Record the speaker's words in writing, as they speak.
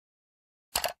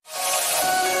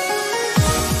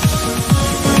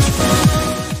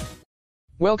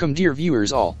Welcome dear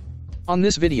viewers all. On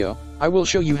this video, I will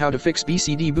show you how to fix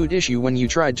BCD boot issue when you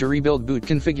tried to rebuild boot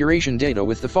configuration data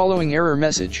with the following error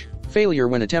message: failure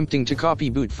when attempting to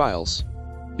copy boot files.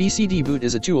 BCD boot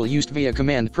is a tool used via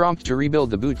command prompt to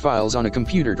rebuild the boot files on a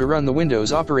computer to run the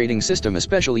Windows operating system,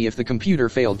 especially if the computer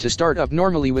failed to start up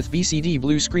normally with BCD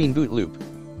blue screen boot loop.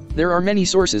 There are many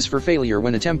sources for failure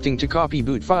when attempting to copy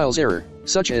boot files error,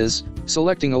 such as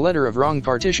selecting a letter of wrong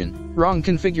partition, wrong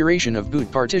configuration of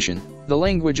boot partition, the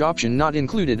language option not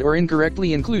included or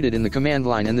incorrectly included in the command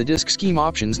line, and the disk scheme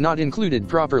options not included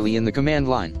properly in the command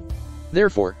line.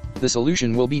 Therefore, the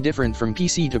solution will be different from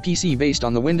PC to PC based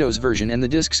on the Windows version and the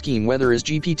disk scheme, whether is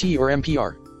GPT or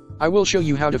MPR. I will show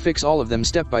you how to fix all of them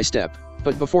step by step,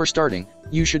 but before starting,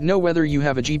 you should know whether you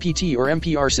have a GPT or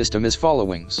MPR system as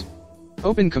followings.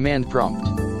 Open command prompt.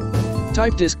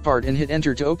 Type disk part and hit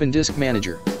enter to open disk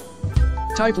manager.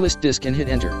 Type list disk and hit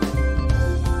enter.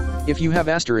 If you have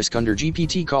asterisk under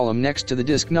GPT column next to the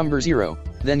disk number 0,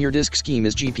 then your disk scheme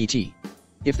is GPT.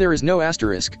 If there is no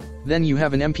asterisk, then you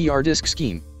have an MPR disk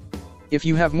scheme. If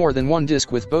you have more than one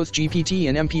disk with both GPT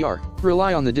and MPR,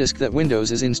 rely on the disk that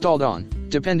Windows is installed on,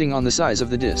 depending on the size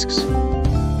of the disks.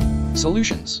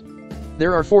 Solutions.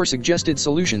 There are 4 suggested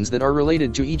solutions that are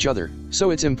related to each other,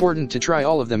 so it's important to try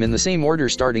all of them in the same order,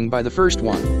 starting by the first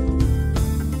one.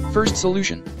 First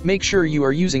solution: make sure you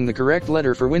are using the correct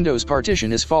letter for Windows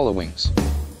partition as followings.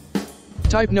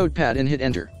 Type Notepad and hit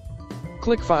enter.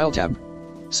 Click File tab.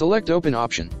 Select Open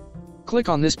option. Click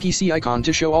on this PC icon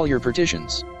to show all your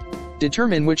partitions.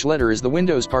 Determine which letter is the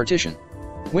Windows partition.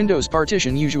 Windows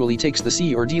partition usually takes the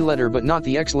C or D letter but not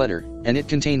the X letter, and it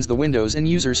contains the Windows and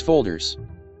Users folders.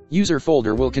 User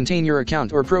folder will contain your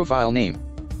account or profile name.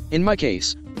 In my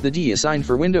case, the D is signed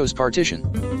for Windows partition.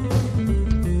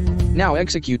 Now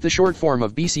execute the short form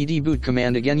of BCD boot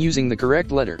command again using the correct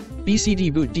letter,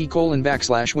 Bcdboot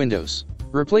D:\Windows.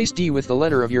 Replace D with the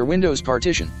letter of your Windows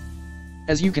partition.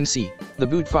 As you can see, the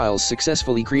boot files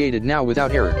successfully created now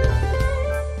without error.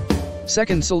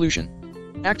 Second solution: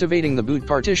 activating the boot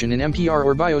partition in MPR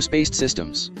or BIOS-based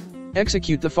systems.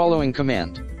 Execute the following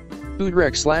command: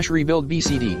 bootrec/rebuild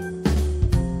BCD.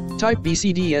 Type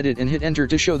BCD edit and hit enter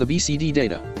to show the BCD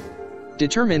data.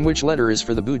 Determine which letter is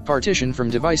for the boot partition from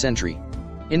device entry.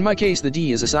 In my case, the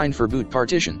D is assigned for boot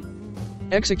partition.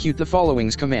 Execute the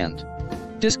followings command: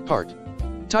 disk part.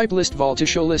 Type list vol to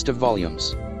show list of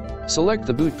volumes. Select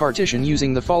the boot partition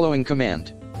using the following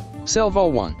command: cell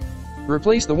vol1.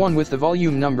 Replace the 1 with the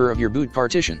volume number of your boot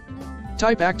partition.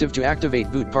 Type active to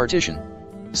activate boot partition.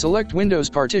 Select Windows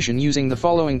partition using the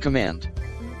following command: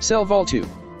 cell vol2.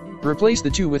 Replace the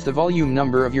 2 with the volume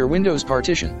number of your Windows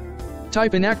partition.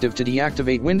 Type inactive to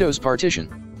deactivate Windows partition.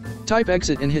 Type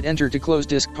exit and hit enter to close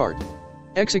disk part.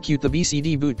 Execute the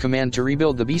BCD boot command to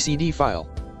rebuild the BCD file.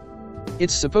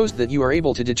 It's supposed that you are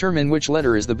able to determine which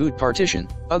letter is the boot partition,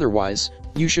 otherwise,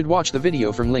 you should watch the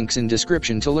video from links in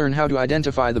description to learn how to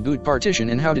identify the boot partition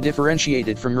and how to differentiate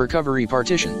it from recovery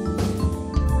partition.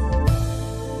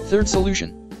 Third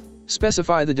solution: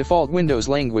 specify the default Windows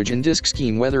language and disk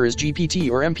scheme, whether as GPT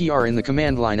or MPR, in the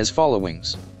command line as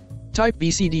followings. Type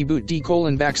Bcdboot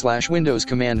D:\Windows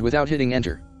command without hitting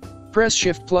enter. Press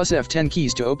Shift plus F10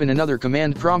 keys to open another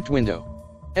command prompt window.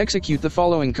 Execute the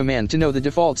following command to know the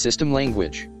default system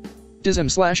language: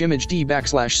 dism/image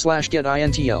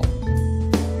d:\getintl.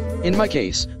 In my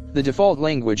case, the default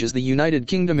language is the United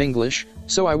Kingdom English,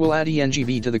 so I will add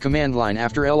ENGB to the command line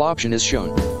after L option is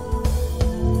shown.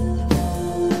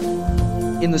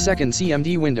 In the second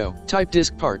CMD window, type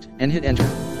disk part and hit enter.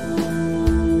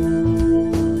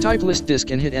 Type list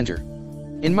disk and hit enter.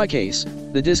 In my case,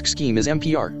 the disk scheme is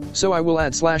MPR, so I will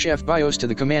add /f BIOS to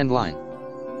the command line.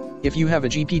 If you have a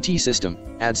GPT system,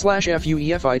 add /f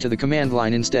UEFI to the command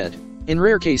line instead. In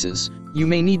rare cases, you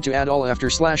may need to add all after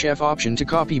 /f option to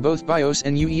copy both BIOS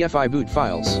and UEFI boot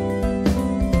files.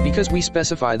 Because we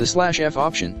specify the /f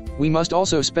option, we must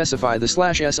also specify the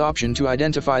 /s option to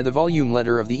identify the volume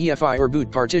letter of the EFI or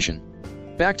boot partition.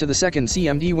 Back to the second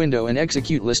CMD window and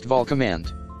execute list vol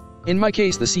command. In my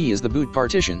case, the C is the boot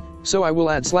partition, so I will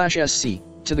add /sc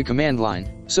to the command line,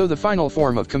 so the final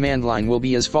form of command line will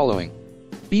be as following: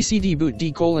 Bcdboot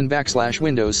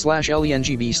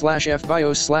D:\Windows/lengb/f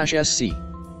BIOS/sc.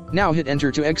 Now hit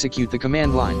enter to execute the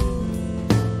command line.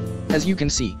 As you can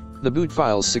see, the boot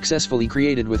files successfully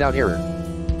created without error.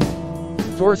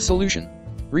 Fourth solution: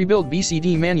 rebuild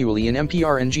BCD manually in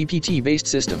MPR and GPT-based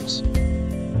systems.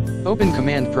 Open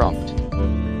command prompt.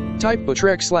 Type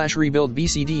bootrec/rebuild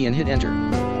BCD and hit enter.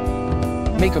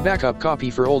 Make a backup copy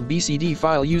for old BCD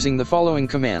file using the following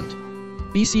command: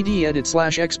 bcd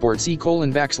edit/export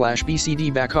C:\BCD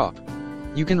backup.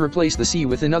 You can replace the C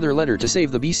with another letter to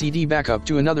save the BCD backup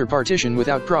to another partition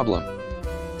without problem.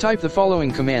 Type the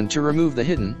following command to remove the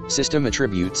hidden system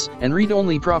attributes and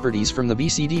read-only properties from the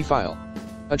BCD file.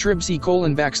 attrib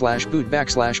C:\boot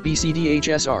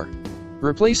 /BCDHSR.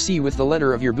 Replace C with the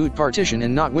letter of your boot partition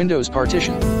and not Windows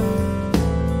partition.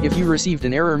 If you received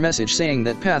an error message saying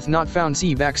that path not found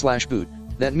C/boot,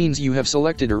 that means you have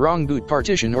selected a wrong boot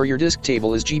partition or your disk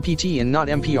table is GPT and not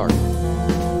MPR.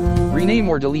 Rename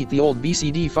or delete the old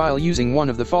BCD file using one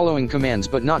of the following commands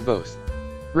but not both.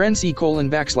 ren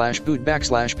C:\boot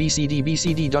BCD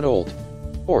BCD.old.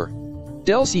 Or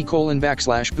del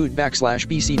C:\boot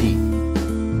BCD.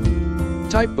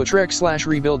 Type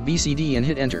bootrec/rebuild BCD and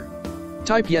hit enter.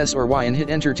 Type yes or Y and hit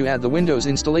enter to add the Windows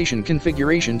installation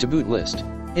configuration to boot list.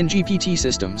 In GPT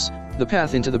systems, the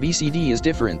path into the BCD is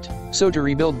different, so to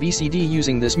rebuild BCD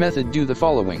using this method do the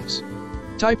followings.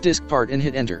 Type disk part and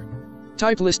hit enter.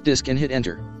 Type list disk and hit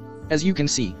enter. As you can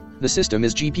see, the system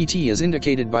is GPT as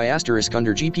indicated by asterisk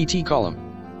under GPT column.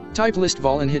 Type list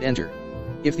vol and hit enter.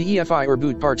 If the EFI or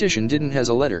boot partition didn't has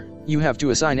a letter, you have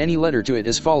to assign any letter to it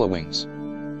as followings.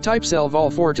 Type cell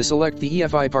vol 4 to select the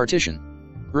EFI partition.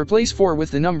 Replace 4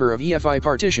 with the number of EFI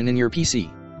partition in your PC.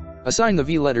 Assign the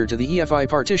V letter to the EFI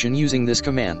partition using this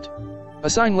command.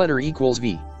 Assign letter equals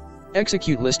V.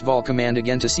 Execute list vol command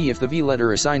again to see if the V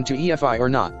letter assigned to EFI or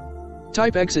not.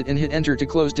 Type exit and hit enter to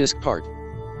close disk part.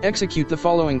 Execute the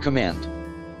following command.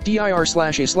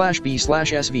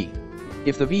 dir/a/b/sv.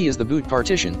 If the V is the boot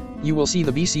partition, you will see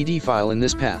the BCD file in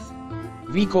this path.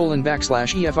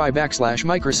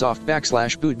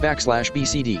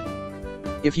 v:/EFI/Microsoft/boot/BCD.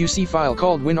 If you see file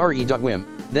called winre.wim,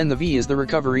 then the V is the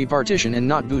recovery partition and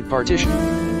not boot partition.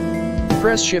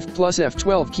 Press Shift plus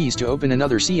F12 keys to open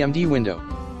another CMD window.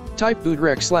 Type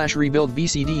bootrec/rebuild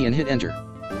BCD and hit enter.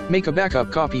 Make a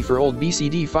backup copy for old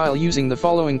BCD file using the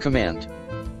following command.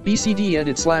 BCD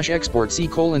edit/export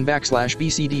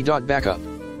C:\BCD.backup.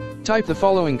 Type the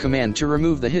following command to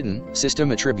remove the hidden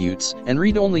system attributes and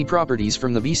read-only properties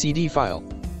from the BCD file.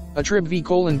 attrib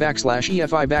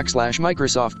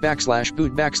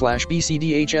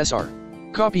v:/EFI/Microsoft/boot/BCDHSR.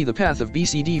 Copy the path of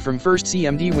BCD from first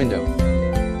CMD window.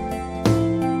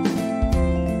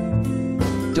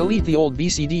 Delete the old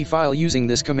BCD file using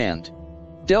this command.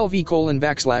 del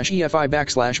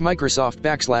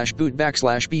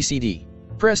v:/EFI/Microsoft/boot/BCD.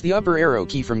 Press the upper arrow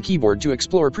key from keyboard to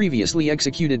explore previously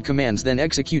executed commands, then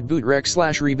execute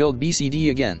bootrec/rebuild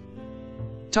BCD again.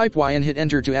 Type Y and hit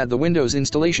enter to add the Windows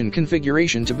installation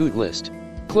configuration to boot list.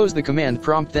 Close the command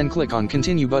prompt, then click on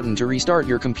Continue button to restart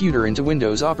your computer into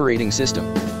Windows operating system.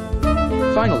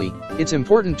 Finally, it's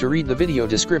important to read the video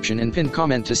description and pinned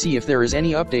comment to see if there is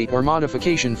any update or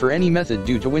modification for any method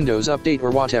due to Windows update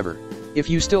or whatever. If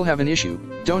you still have an issue,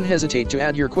 don't hesitate to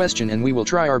add your question and we will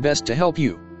try our best to help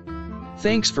you.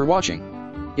 Thanks for watching.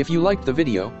 If you liked the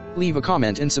video, leave a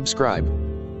comment and subscribe.